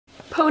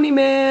pony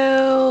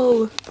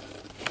mail!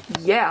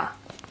 Yeah.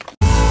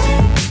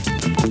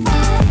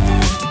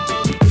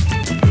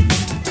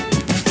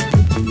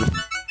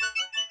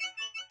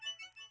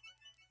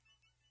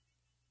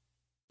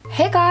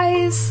 Hey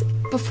guys!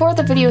 Before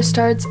the video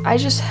starts, I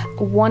just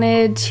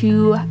wanted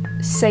to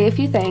say a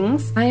few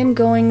things. I am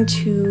going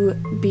to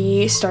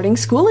be starting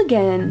school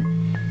again.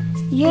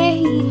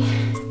 Yay!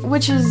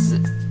 Which is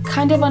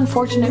kind of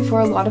unfortunate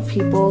for a lot of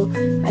people.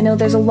 I know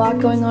there's a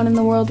lot going on in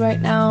the world right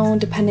now,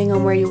 depending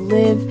on where you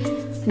live.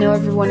 I know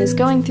everyone is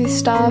going through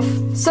stuff.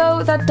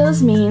 So that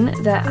does mean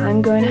that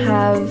I'm going to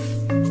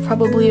have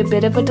probably a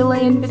bit of a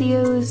delay in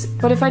videos.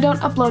 But if I don't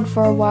upload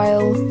for a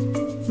while,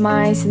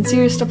 my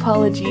sincerest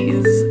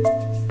apologies.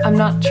 I'm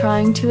not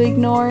trying to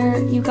ignore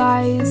you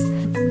guys,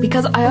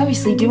 because I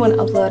obviously do want to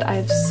upload. I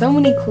have so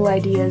many cool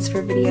ideas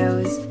for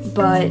videos,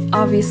 but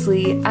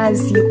obviously,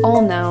 as you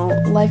all know,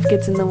 life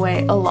gets in the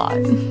way a lot.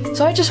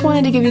 So I just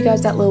wanted to give you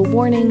guys that little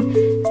warning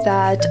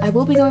that I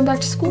will be going back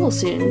to school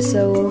soon,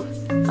 so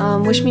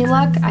wish me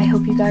luck. I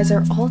hope you guys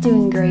are all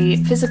doing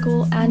great,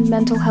 physical and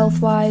mental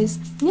health wise.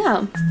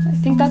 Yeah, I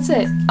think that's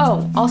it.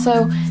 Oh,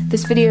 also,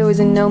 this video is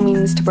in no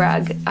means to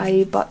brag.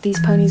 I bought these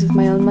ponies with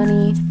my own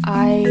money.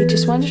 I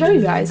just wanted to show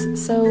you guys,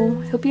 so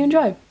hope you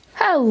enjoy.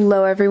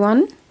 Hello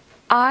everyone.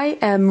 I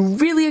am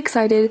really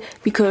excited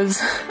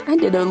because I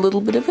did a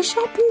little bit of a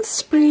shopping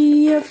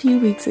spree a few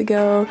weeks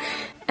ago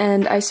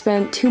and I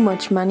spent too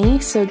much money,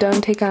 so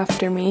don't take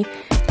after me.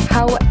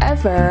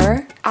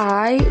 However,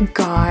 I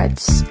got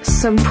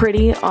some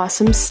pretty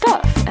awesome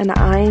stuff and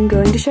I'm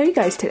going to show you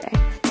guys today.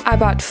 I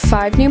bought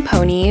 5 new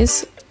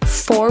ponies,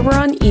 4 were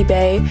on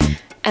eBay,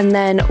 and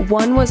then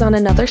 1 was on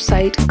another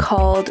site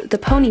called The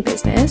Pony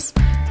Business,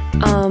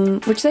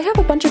 which they have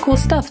a bunch of cool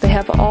stuff. They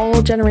have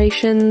all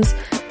generations,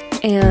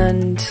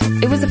 and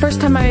it was the first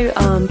time I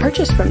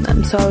purchased from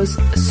them, so I was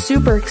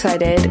super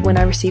excited when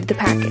I received the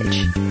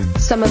package.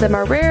 Some of them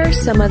are rare,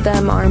 some of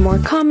them are more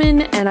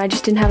common, and I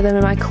just didn't have them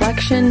in my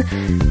collection.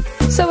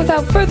 So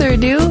without further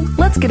ado,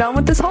 let's get on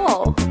with this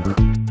haul!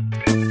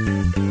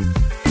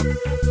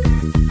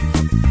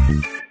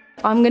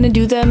 I'm gonna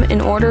do them in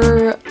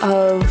order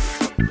of,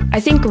 I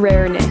think,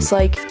 rareness.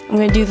 Like, I'm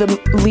gonna do the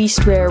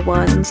least rare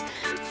ones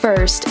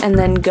first and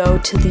then go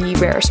to the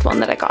rarest one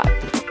that I got.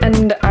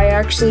 And I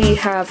actually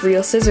have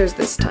real scissors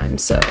this time,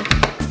 so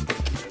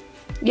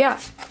yeah.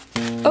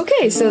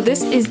 Okay, so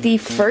this is the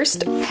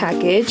first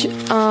package.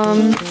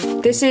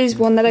 This is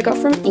one that I got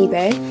from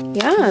eBay.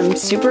 Yeah, I'm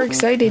super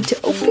excited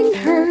to open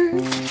her.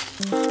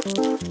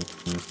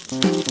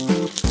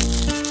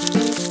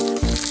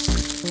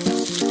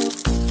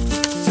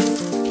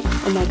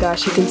 Oh my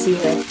gosh, you can see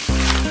her.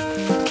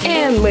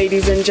 And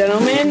ladies and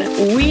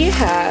gentlemen, we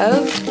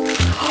have,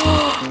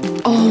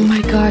 oh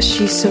my gosh,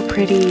 she's so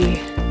pretty.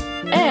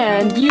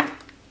 And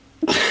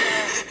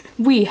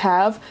we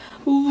have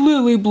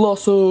Lily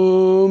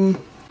Blossom.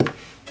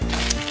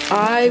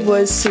 I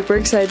was super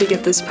excited to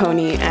get this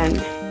pony, and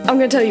I'm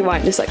gonna tell you why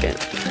in a second.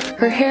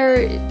 Her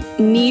hair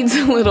needs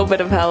a little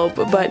bit of help,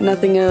 but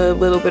nothing a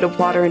little bit of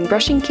water and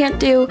brushing can't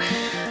do.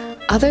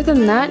 Other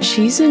than that,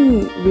 she's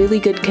in really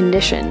good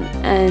condition,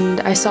 and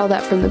I saw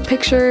that from the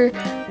picture,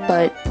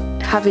 but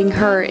having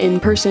her in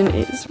person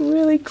is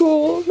really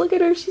cool. Look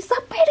at her, she's so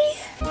pretty.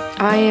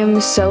 I am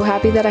so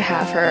happy that I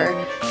have her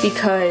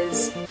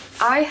because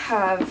I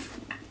have,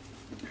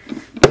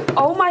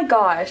 oh my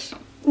gosh,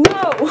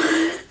 no.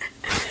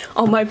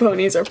 All my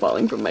ponies are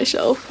falling from my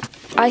shelf.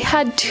 I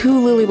had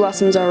 2 Lily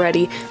Blossoms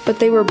already, but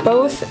they were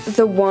both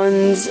the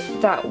ones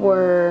that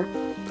were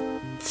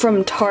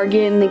from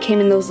Target, and they came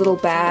in those little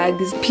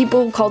bags.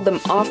 People called them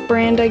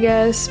off-brand, I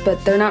guess,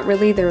 but they're not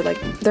really.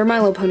 They're My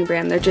Little Pony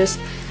brand. They're just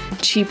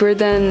cheaper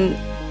than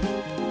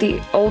the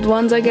old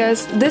ones, I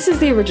guess. This is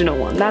the original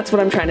one. That's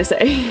what I'm trying to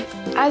say.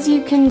 As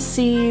you can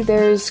see,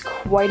 there's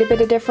quite a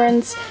bit of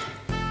difference.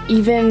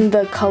 Even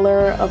the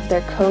color of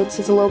their coats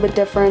is a little bit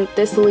different.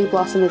 This Lily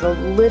Blossom is a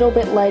little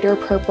bit lighter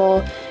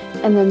purple,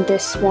 and then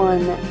this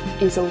one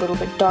is a little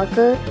bit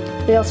darker.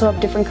 They also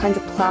have different kinds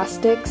of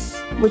plastics,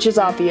 which is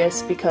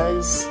obvious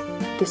because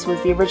this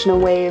was the original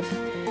wave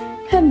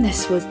and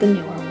this was the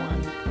newer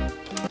one.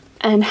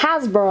 And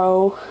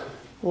Hasbro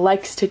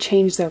likes to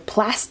change their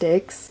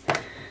plastics.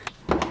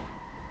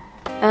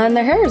 And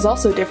their hair is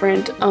also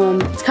different.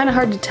 It's kind of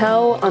hard to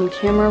tell on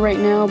camera right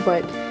now,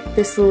 but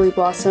this Lily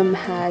Blossom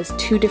has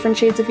 2 different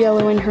shades of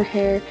yellow in her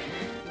hair,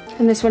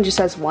 and this one just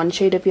has 1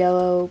 shade of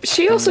yellow.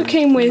 She also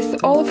came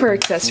with all of her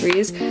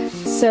accessories.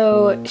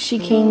 So she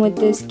came with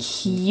this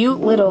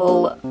cute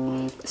little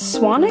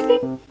swan, I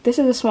think? This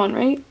is a swan,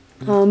 right?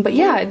 But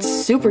yeah, it's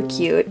super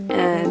cute,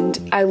 and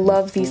I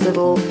love these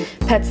little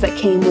pets that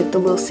came with the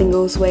little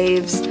singles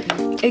waves.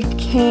 It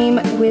came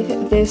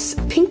with this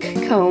pink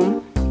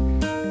comb,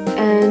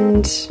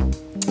 and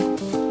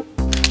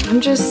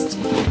I'm just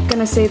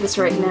gonna say this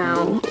right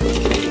now,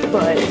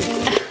 but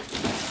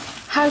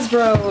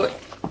Hasbro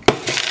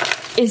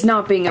is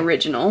not being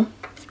original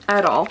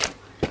at all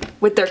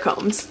with their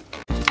combs.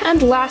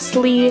 And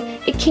lastly,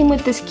 it came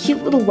with this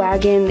cute little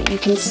wagon that you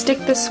can stick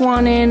the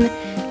swan in,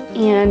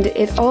 and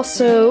it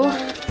also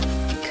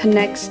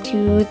connects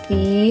to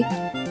the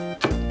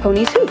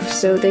pony's hoof,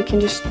 so they can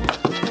just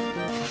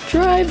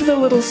drive the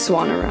little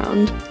swan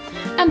around.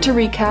 And to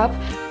recap,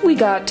 we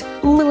got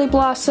Lily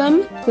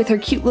Blossom with her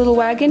cute little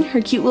wagon,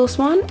 her cute little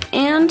swan,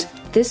 and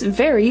this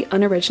very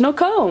unoriginal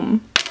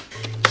comb.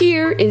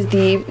 Here is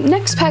the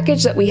next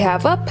package that we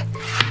have up,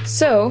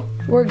 so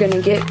we're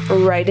gonna get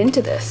right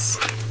into this.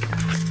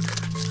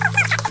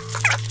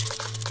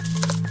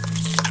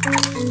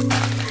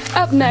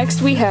 Up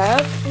next we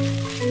have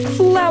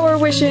flower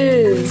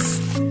wishes.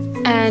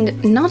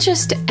 And not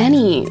just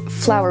any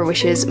flower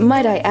wishes,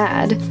 might I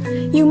add.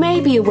 You may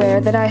be aware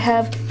that I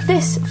have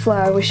this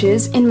flower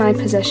wishes in my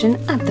possession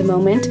at the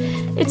moment.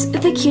 It's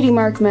the Cutie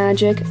Mark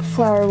Magic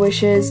flower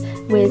wishes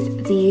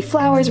with the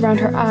flowers around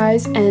her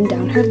eyes and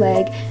down her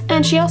leg,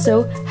 and she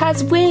also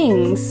has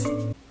wings,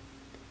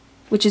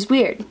 which is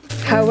weird.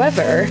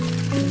 However,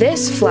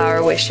 this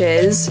flower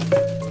wishes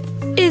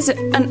is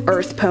an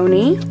earth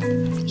pony.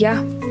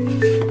 Yeah,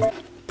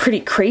 pretty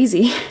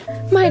crazy.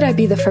 Might I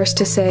be the first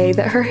to say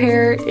that her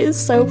hair is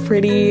so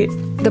pretty.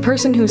 The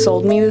person who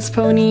sold me this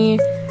pony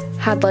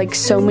had like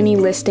so many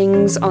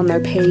listings on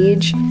their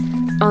page,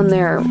 on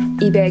their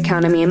eBay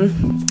account, I mean,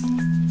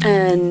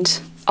 and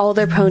all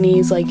their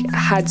ponies like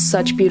had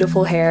such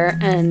beautiful hair,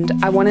 and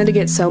I wanted to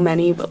get so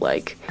many, but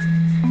like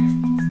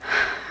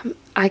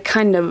I'm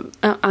kind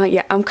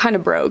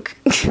of broke.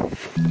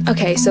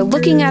 Okay, so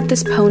looking at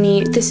this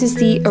pony, this is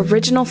the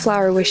original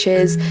Flower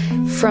Wishes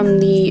from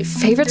the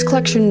Favorites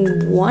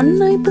Collection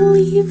 1, I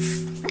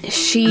believe.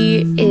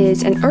 She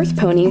is an earth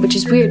pony, which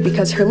is weird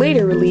because her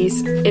later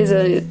release is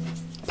a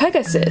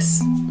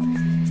Pegasus.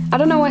 I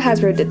don't know why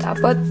Hasbro did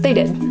that, but they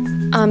did.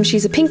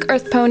 She's a pink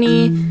earth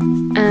pony,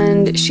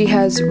 and she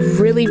has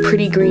really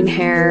pretty green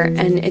hair,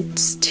 and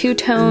it's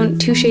two-tone,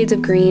 2 shades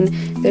of green.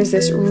 There's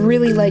this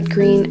really light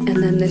green,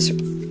 and then this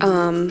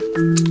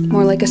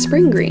more like a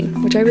spring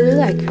green, which I really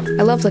like.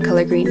 I love the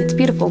color green, it's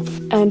beautiful.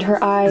 And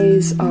her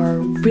eyes are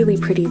really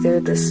pretty. They're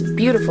this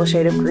beautiful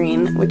shade of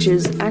green, which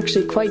is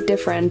actually quite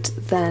different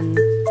than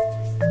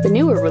the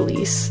newer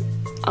release,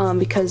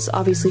 because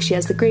obviously she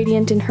has the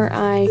gradient in her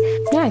eye.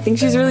 Yeah, I think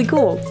she's really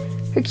cool.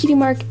 Her cutie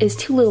mark is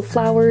 2 little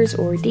flowers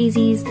or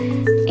daisies,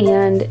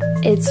 and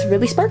it's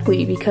really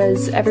sparkly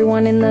because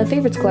everyone in the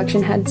Favorites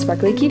collection had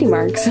sparkly cutie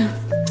marks.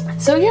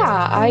 So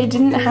yeah, I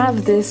didn't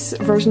have this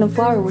version of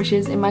Flower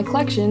Wishes in my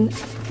collection,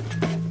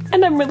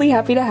 and I'm really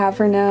happy to have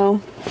her now.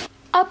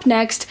 Up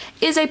next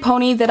is a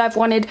pony that I've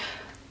wanted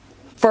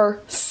for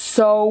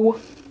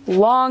so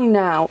long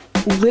now.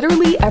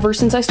 Literally ever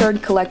since I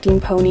started collecting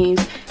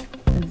ponies,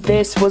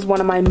 this was one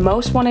of my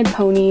most wanted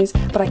ponies,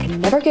 but I could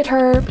never get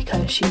her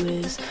because she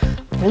was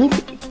really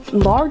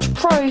large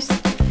price.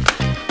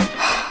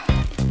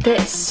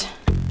 This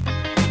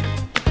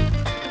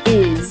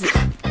is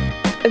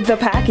the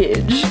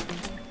package.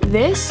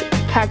 This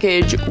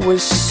package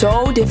was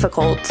so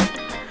difficult.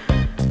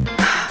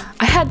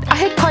 I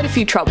had quite a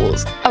few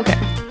troubles. Okay.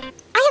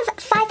 I have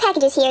 5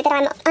 packages here that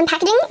I'm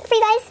unpackaging for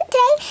you guys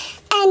today,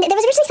 and there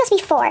was originally supposed to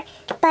be 4,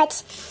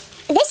 but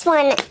this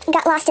one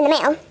got lost in the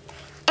mail,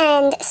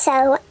 and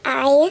so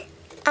I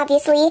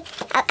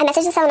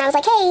messaged the seller and I was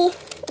like, hey,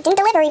 it didn't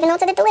deliver even though it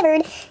said it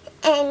delivered,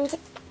 and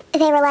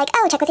they were like,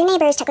 oh, check with your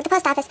neighbors, check with the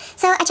post office.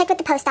 So I checked with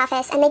the post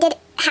office, and they did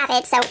have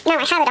it, so now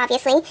I have it,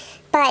 obviously.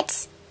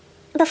 But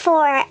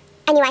before I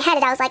knew I had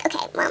it, I was like,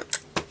 okay, well,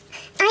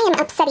 I am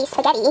upsetty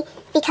spaghetti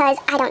because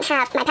I don't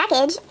have my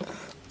package.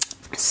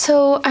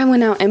 So I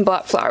went out and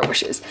bought Flower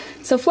Wishes.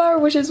 So Flower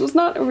Wishes was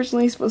not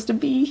originally supposed to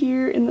be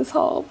here in this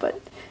haul, but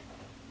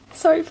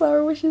sorry,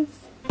 Flower Wishes.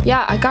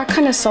 Yeah, I got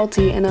kind of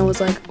salty and I was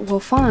like, well,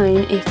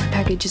 fine, if the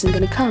package isn't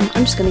gonna come,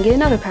 I'm just gonna get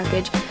another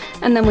package.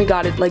 And then we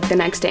got it like the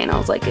next day and I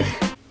was like,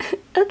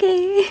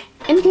 okay.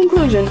 In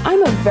conclusion,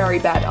 I'm a very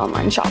bad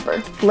online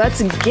shopper.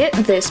 Let's get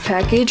this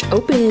package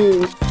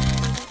open.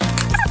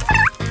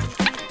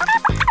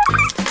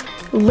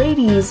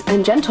 Ladies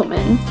and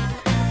gentlemen,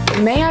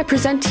 may I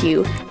present to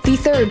you the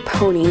 3rd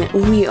pony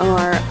we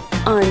are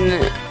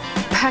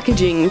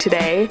unpackaging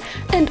today,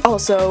 and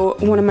also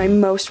one of my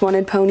most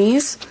wanted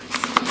ponies,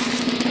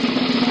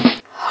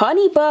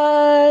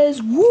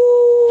 Honeybuzz.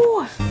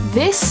 Woo!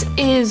 This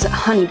is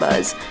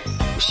Honeybuzz.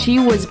 She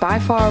was by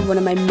far one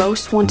of my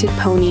most wanted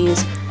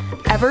ponies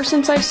ever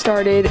since I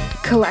started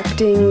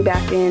collecting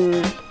back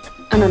in,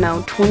 I don't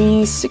know,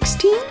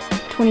 2016?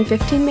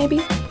 2015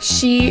 maybe?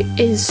 She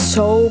is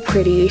so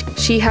pretty.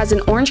 She has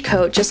an orange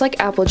coat just like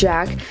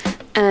Applejack,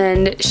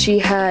 and she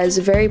has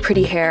very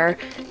pretty hair.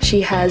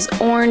 She has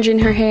orange in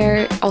her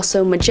hair,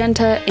 also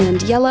magenta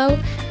and yellow.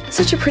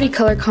 Such a pretty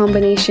color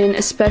combination,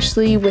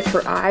 especially with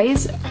her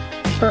eyes.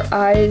 Her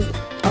eyes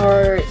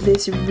are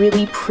this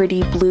really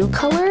pretty blue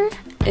color.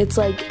 It's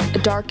like a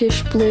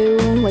darkish blue,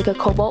 like a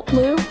cobalt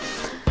blue.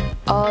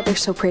 Oh, they're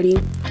so pretty.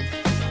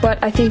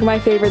 But I think my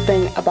favorite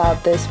thing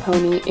about this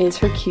pony is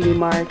her cutie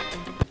mark.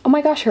 Oh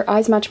my gosh, her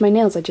eyes match my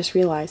nails, I just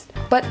realized.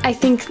 But I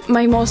think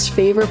my most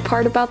favorite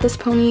part about this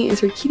pony is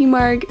her cutie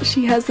mark.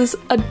 She has this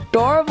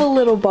adorable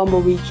little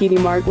bumblebee cutie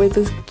mark with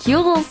this cute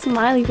little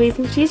smiley face,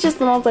 and she's just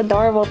the most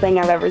adorable thing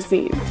I've ever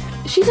seen.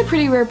 she's a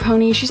pretty rare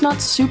pony. She's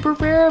not super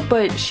rare,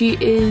 but she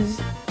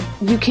is,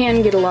 you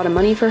can get a lot of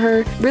money for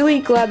her. Really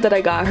glad that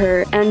I got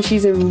her, and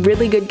she's in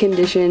really good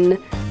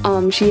condition.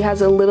 She has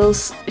some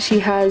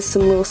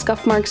little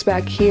scuff marks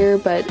back here,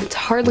 but it's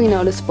hardly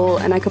noticeable,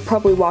 and I could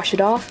probably wash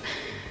it off.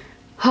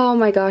 Oh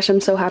my gosh,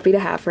 I'm so happy to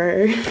have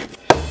her.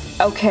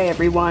 Okay,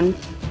 everyone,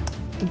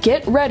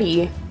 get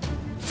ready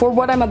for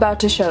what I'm about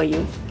to show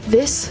you.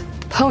 This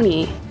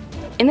pony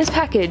in this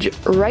package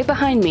right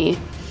behind me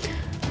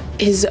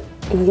is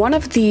one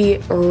of the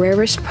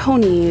rarest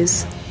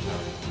ponies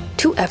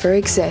to ever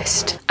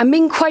exist. I'm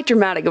being quite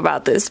dramatic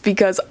about this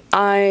because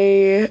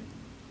I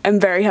am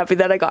very happy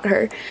that I got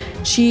her.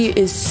 She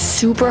is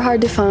super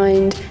hard to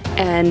find,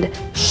 and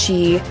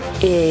she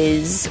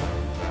is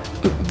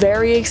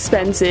very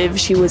expensive.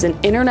 She was an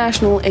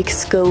international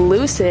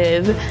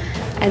exclusive,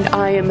 and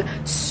I am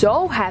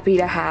so happy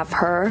to have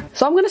her.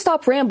 So I'm gonna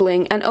stop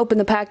rambling and open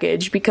the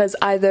package, because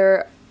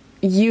either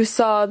you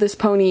saw this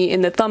pony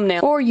in the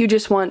thumbnail or you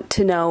just want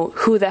to know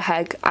who the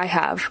heck I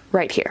have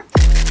right here.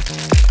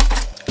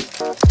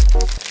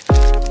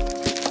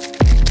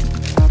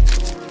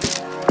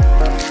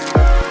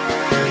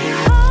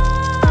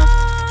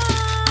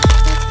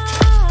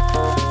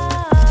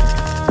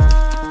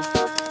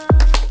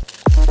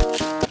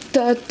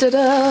 Da da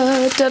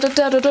da da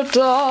da da da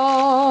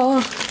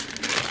da.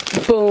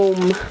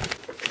 Boom.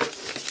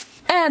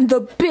 And the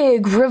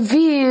big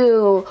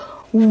reveal.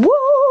 Woo!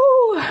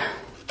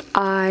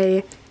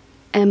 I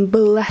am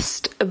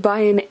blessed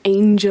by an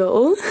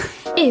angel.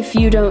 If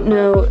you don't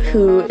know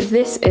who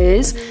this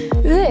is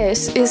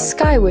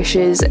Sky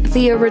Wishes,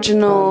 the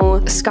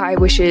original Sky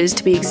Wishes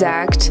to be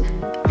exact,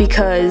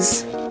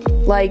 because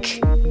like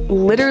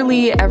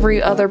literally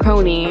every other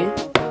pony,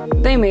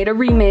 they made a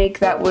remake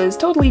that was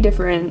totally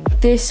different.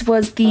 This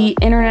was the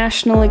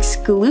international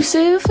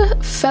exclusive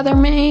Feather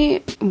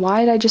May.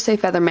 Why did I just say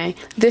Feather May?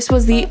 This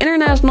was the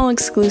international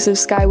exclusive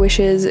Sky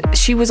Wishes.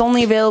 She was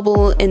only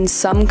available in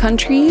some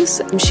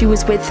countries. She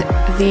was with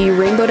the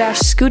Rainbow Dash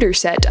scooter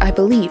set, I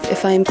believe,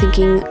 if I'm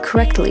thinking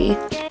correctly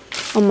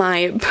on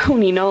my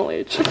pony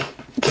knowledge.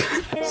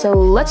 So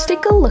let's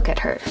take a look at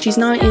her. She's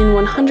not in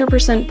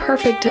 100%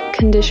 perfect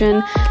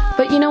condition,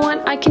 but you know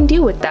what? I can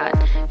deal with that.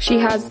 She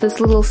has this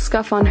little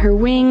scuff on her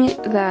wing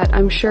that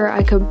I'm sure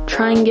I could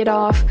try and get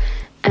off,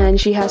 and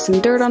she has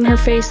some dirt on her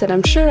face that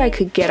I'm sure I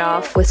could get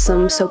off with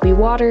some soapy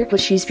water,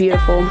 but she's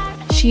beautiful.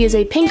 She is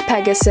a pink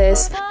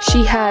Pegasus.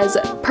 She has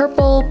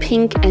purple,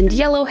 pink, and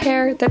yellow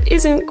hair that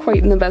isn't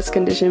quite in the best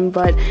condition,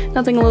 but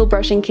nothing a little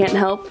brushing can't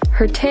help.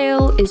 Her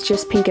tail is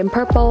just pink and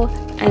purple,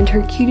 and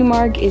her cutie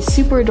mark is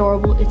super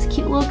adorable. It's a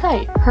cute little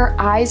kite. Her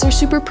eyes are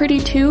super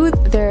pretty too.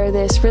 They're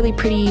this really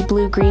pretty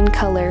blue-green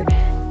color,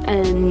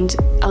 and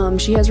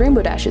she has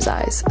Rainbow Dash's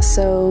eyes,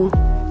 so,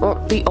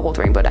 or the old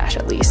Rainbow Dash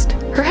at least.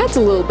 Her head's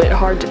a little bit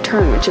hard to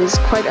turn, which is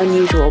quite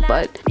unusual,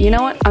 but you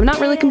know what? I'm not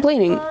really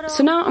complaining.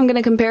 So now I'm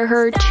gonna compare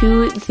her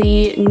to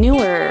the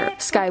newer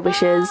Sky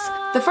Wishes.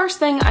 The first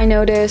thing I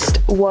noticed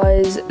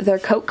was their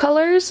coat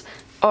colors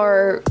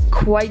are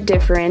quite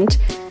different.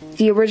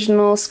 The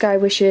original Sky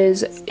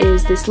Wishes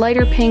is this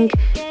lighter pink,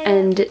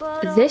 and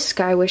this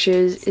Sky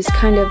Wishes is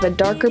kind of a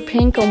darker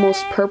pink,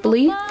 almost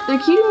purpley. Their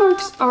cutie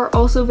marks are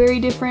also very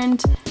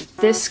different.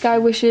 This Sky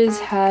Wishes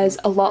has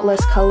a lot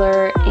less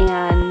color,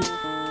 and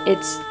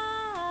it's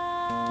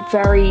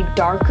very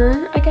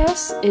darker, I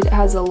guess. It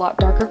has a lot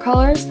darker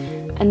colors,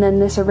 and then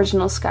this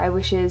original Sky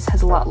Wishes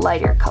has a lot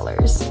lighter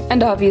colors.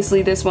 And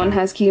obviously this one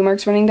has cutie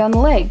marks running down the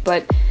leg,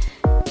 but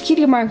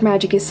cutie mark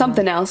magic is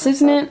something else,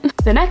 isn't it?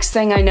 The next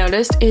thing I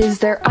noticed is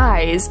their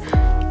eyes.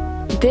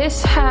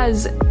 This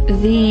has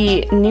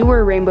the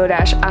newer Rainbow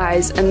Dash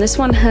eyes, and this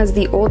one has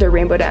the older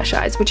Rainbow Dash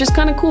eyes, which is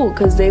kind of cool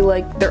because they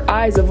their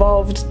eyes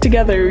evolved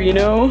together, you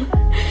know?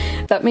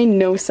 That made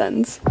no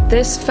sense.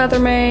 This Feather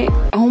May,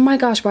 oh my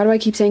gosh, why do I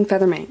keep saying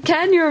Feather May?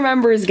 Can you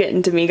remember is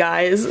getting to me,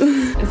 guys.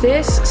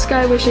 This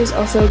Sky Wishes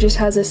also just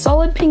has a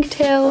solid pink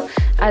tail,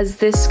 as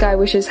this Sky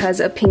Wishes has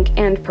a pink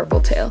and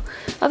purple tail.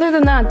 Other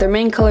than that, their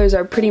main colors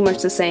are pretty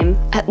much the same.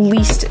 At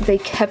least they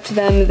kept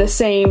them the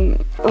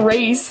same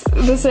race,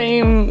 the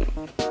same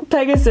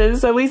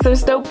Pegasus. At least they're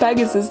still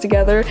Pegasus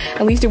together.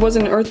 At least it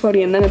wasn't an Earth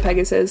Pony and then a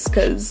Pegasus,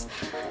 because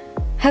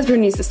Hasbro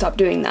needs to stop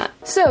doing that.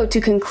 So to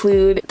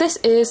conclude, this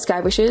is Sky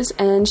Wishes,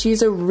 and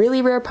she's a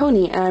really rare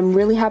pony, and I'm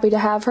really happy to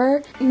have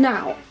her.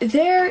 Now,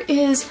 there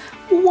is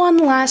one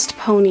last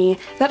pony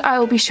that I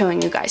will be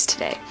showing you guys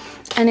today,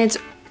 and it's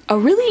a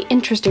really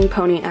interesting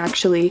pony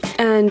actually,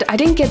 and I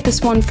didn't get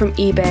this one from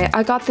eBay.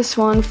 I got this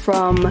one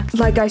from,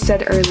 like I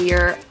said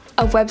earlier,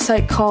 a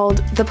website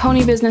called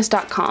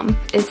theponybusiness.com.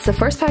 It's the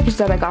first package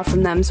that I got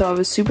from them, so I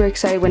was super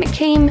excited when it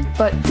came,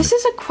 but this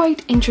is a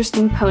quite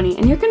interesting pony,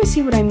 and you're gonna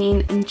see what I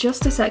mean in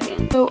just a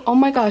second. So, oh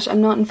my gosh,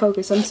 I'm not in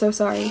focus, I'm so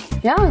sorry.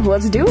 Yeah,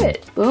 let's do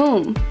it.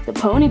 Boom, the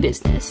pony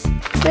business.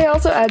 They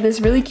also add this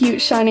really cute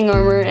Shining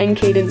Armor and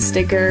Cadence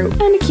sticker,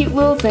 and a cute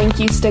little thank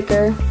you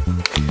sticker.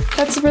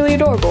 That's really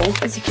adorable.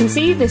 As you can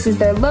see, this is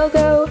their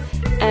logo,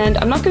 And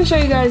I'm not going to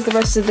show you guys the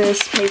rest of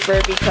this paper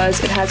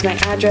because it has my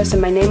address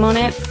and my name on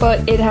it,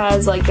 but it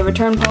has like the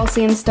return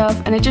policy and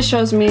stuff, and it just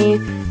shows me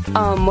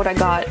what I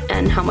got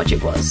and how much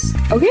it was.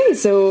 Okay,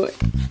 so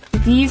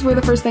these were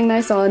the first thing that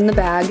I saw in the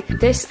bag.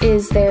 This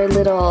is their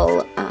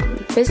little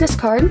business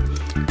card,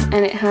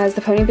 and it has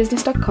the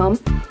ponybusiness.com,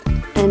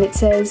 and it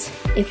says,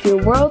 if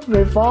your world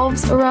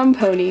revolves around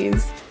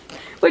ponies,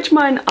 which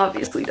mine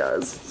obviously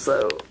does,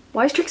 so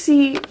why is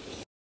Trixie?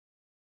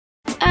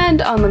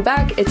 And on the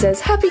back it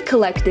says happy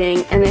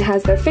collecting, and it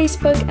has their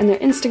Facebook and their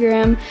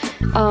Instagram.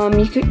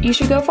 You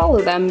should go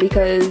follow them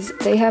because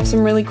they have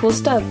some really cool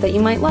stuff that you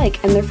might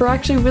like, and they're for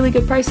actually really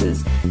good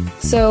prices.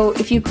 So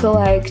if you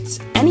collect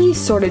any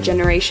sort of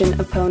generation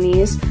of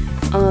ponies,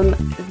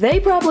 they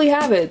probably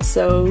have it,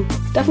 so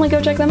definitely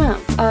go check them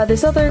out.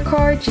 This other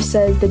card just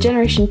says the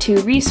Generation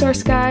 2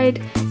 resource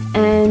guide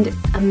and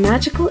a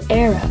magical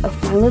era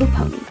of My Little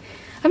Pony.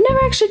 I've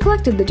never actually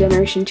collected the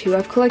Generation 2.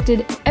 I've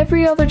collected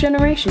every other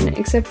generation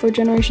except for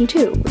Generation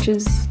 2, which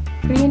is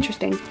pretty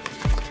interesting.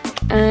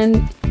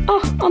 And,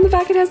 oh, on the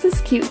back it has this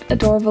cute,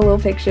 adorable little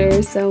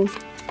picture, so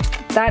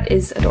that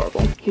is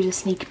adorable. Here's a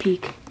sneak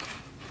peek.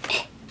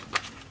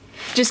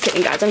 Just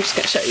kidding, guys, I'm just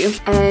gonna show you.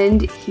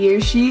 And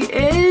here she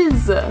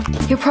is!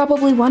 You're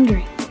probably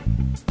wondering,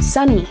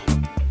 Sunny,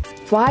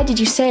 why did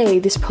you say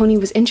this pony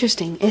was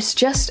interesting? It's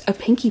just a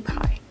Pinkie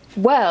Pie.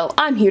 Well,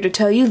 I'm here to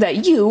tell you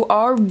that you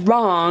are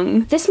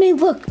wrong. This may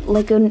look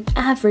like an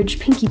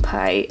average Pinkie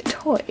Pie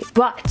toy,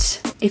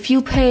 but if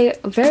you pay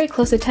very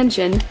close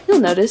attention, you'll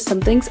notice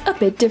something's a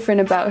bit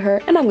different about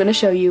her, and I'm gonna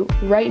show you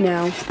right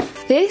now.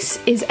 This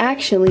is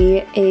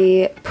actually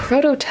a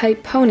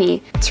prototype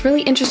pony. It's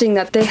really interesting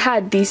that they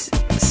had these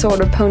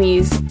sort of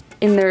ponies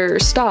in their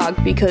stock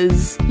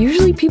because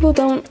usually people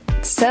don't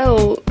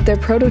sell their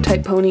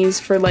prototype ponies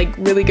for like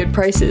really good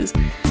prices.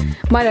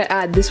 Might I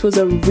add, this was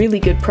a really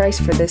good price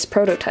for this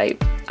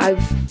prototype.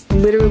 I've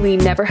literally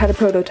never had a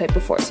prototype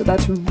before, so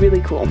that's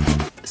really cool.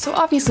 So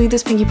obviously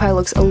this Pinkie Pie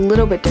looks a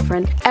little bit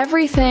different.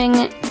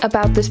 Everything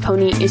about this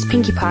pony is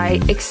Pinkie Pie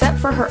except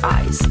for her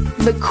eyes.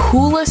 The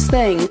coolest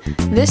thing,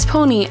 this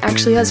pony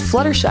actually has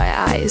Fluttershy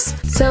eyes.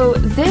 So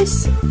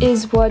this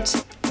is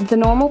what the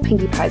normal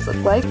Pinkie Pies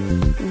look like.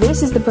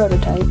 This is the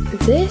prototype.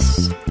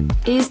 This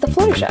is the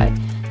Fluttershy.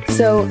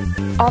 So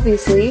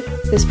obviously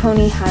this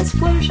pony has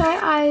Fluttershy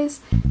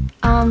eyes,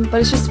 but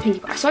it's just a Pinkie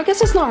Pie. So I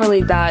guess it's not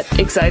really that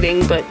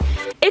exciting, but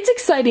it's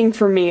exciting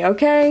for me,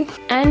 okay?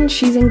 And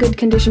she's in good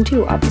condition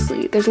too,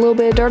 obviously. There's a little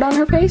bit of dirt on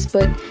her face,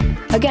 but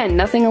again,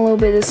 nothing a little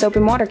bit of soap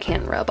and water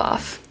can't rub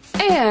off.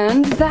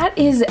 And that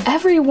is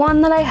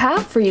everyone that I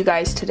have for you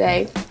guys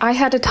today. I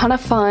had a ton of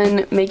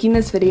fun making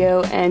this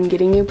video and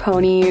getting you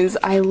ponies.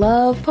 I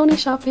love pony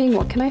shopping,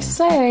 what can I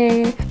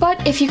say?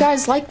 But if you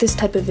guys like this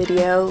type of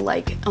video,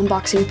 like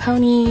unboxing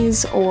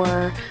ponies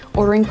or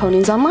ordering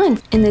ponies online,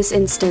 in this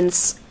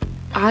instance,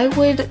 I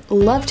would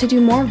love to do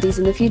more of these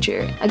in the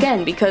future.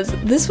 Again, because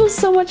this was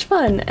so much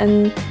fun,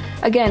 and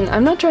again,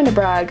 I'm not trying to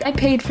brag. I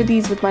paid for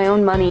these with my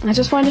own money. I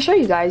just wanted to show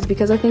you guys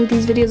because I think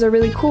these videos are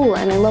really cool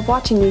and I love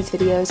watching these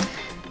videos.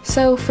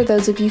 So for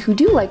those of you who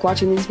do like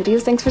watching these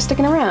videos, thanks for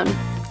sticking around.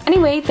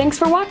 Anyway, thanks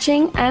for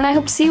watching, and I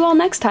hope to see you all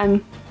next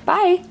time.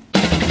 Bye!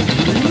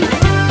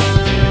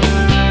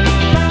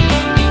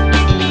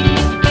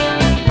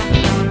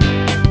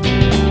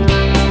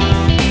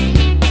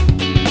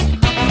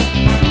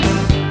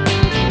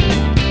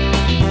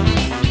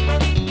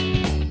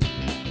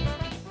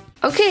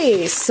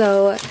 Okay,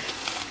 so,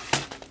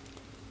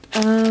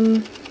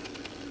 I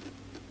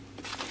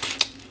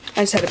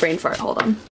just had a brain fart, hold on.